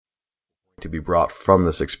to be brought from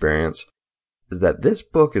this experience is that this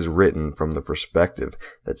book is written from the perspective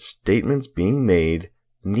that statements being made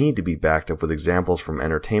need to be backed up with examples from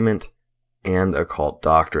entertainment and occult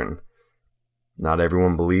doctrine. Not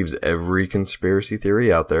everyone believes every conspiracy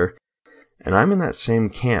theory out there, and I'm in that same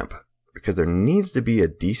camp because there needs to be a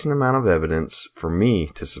decent amount of evidence for me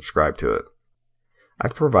to subscribe to it.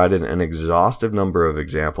 I've provided an exhaustive number of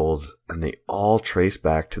examples, and they all trace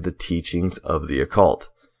back to the teachings of the occult.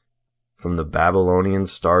 From the Babylonian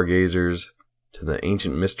stargazers, to the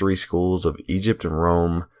ancient mystery schools of Egypt and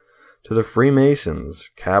Rome, to the Freemasons,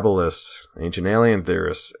 Kabbalists, ancient alien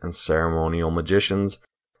theorists, and ceremonial magicians,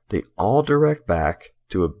 they all direct back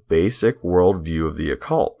to a basic worldview of the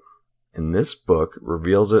occult, and this book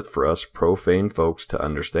reveals it for us profane folks to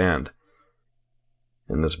understand.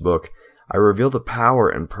 In this book, I reveal the power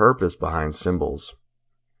and purpose behind symbols.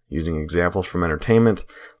 Using examples from entertainment,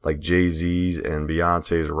 like Jay-Z's and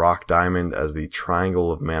Beyonce's Rock Diamond as the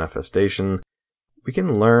triangle of manifestation, we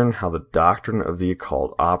can learn how the doctrine of the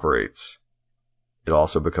occult operates. It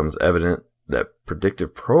also becomes evident that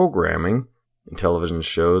predictive programming in television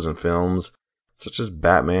shows and films, such as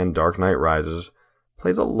Batman Dark Knight Rises,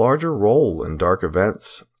 plays a larger role in dark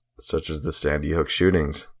events, such as the Sandy Hook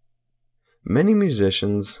shootings. Many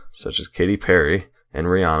musicians, such as Katy Perry and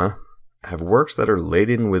Rihanna, have works that are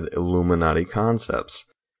laden with Illuminati concepts,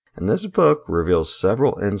 and this book reveals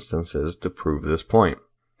several instances to prove this point.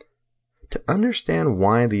 To understand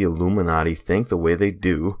why the Illuminati think the way they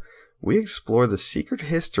do, we explore the secret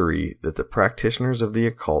history that the practitioners of the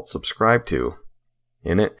occult subscribe to.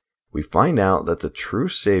 In it, we find out that the true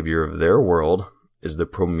savior of their world is the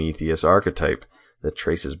Prometheus archetype that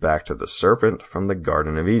traces back to the serpent from the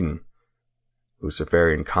Garden of Eden.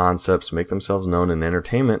 Luciferian concepts make themselves known in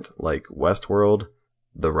entertainment like Westworld,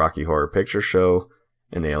 the Rocky Horror Picture Show,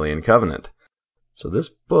 and Alien Covenant. So this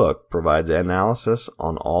book provides analysis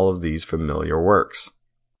on all of these familiar works.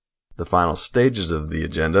 The final stages of the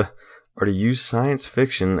agenda are to use science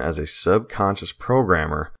fiction as a subconscious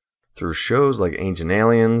programmer through shows like Ancient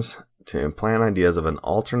Aliens to implant ideas of an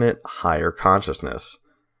alternate, higher consciousness.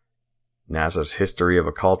 NASA's history of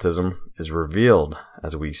occultism is revealed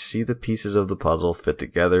as we see the pieces of the puzzle fit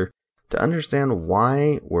together to understand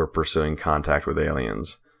why we're pursuing contact with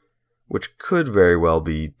aliens, which could very well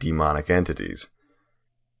be demonic entities.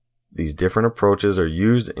 These different approaches are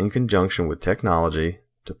used in conjunction with technology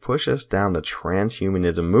to push us down the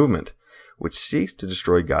transhumanism movement, which seeks to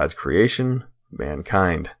destroy God's creation,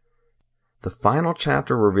 mankind. The final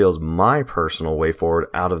chapter reveals my personal way forward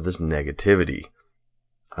out of this negativity.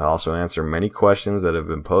 I also answer many questions that have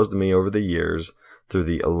been posed to me over the years through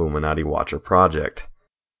the Illuminati Watcher project.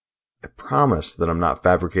 I promise that I'm not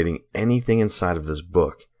fabricating anything inside of this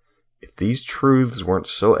book. If these truths weren't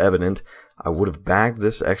so evident, I would have bagged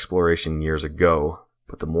this exploration years ago,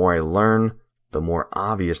 but the more I learn, the more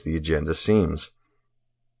obvious the agenda seems.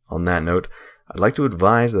 On that note, I'd like to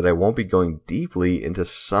advise that I won't be going deeply into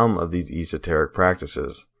some of these esoteric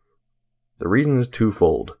practices. The reason is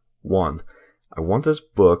twofold. One, I want this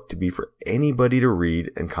book to be for anybody to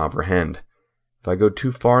read and comprehend. If I go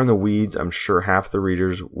too far in the weeds, I'm sure half the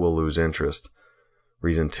readers will lose interest.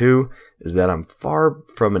 Reason two is that I'm far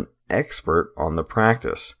from an expert on the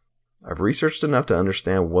practice. I've researched enough to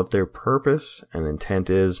understand what their purpose and intent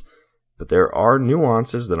is, but there are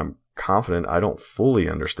nuances that I'm confident I don't fully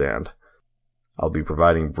understand. I'll be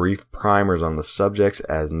providing brief primers on the subjects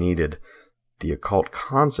as needed. The occult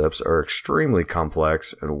concepts are extremely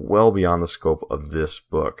complex and well beyond the scope of this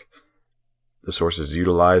book. The sources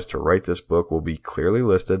utilized to write this book will be clearly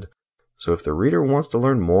listed, so if the reader wants to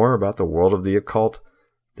learn more about the world of the occult,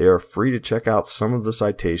 they are free to check out some of the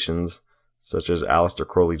citations, such as Aleister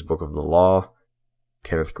Crowley's Book of the Law,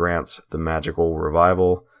 Kenneth Grant's The Magical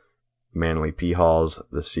Revival, Manly P. Hall's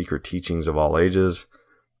The Secret Teachings of All Ages,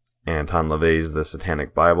 Anton LaVey's The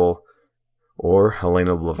Satanic Bible, or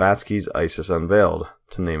Helena Blavatsky's Isis Unveiled,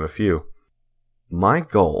 to name a few. My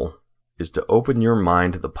goal is to open your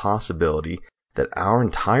mind to the possibility that our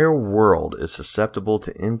entire world is susceptible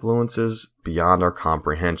to influences beyond our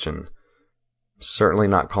comprehension. I'm certainly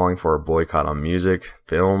not calling for a boycott on music,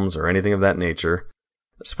 films, or anything of that nature,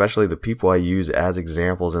 especially the people I use as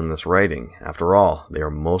examples in this writing. After all, they are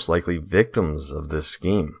most likely victims of this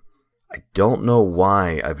scheme. I don't know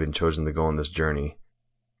why I've been chosen to go on this journey,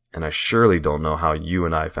 and I surely don't know how you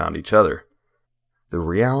and I found each other. The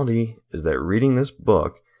reality is that reading this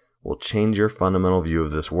book will change your fundamental view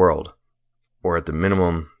of this world, or at the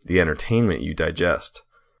minimum, the entertainment you digest.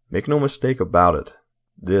 Make no mistake about it,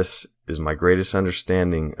 this is my greatest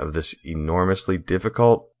understanding of this enormously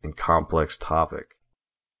difficult and complex topic.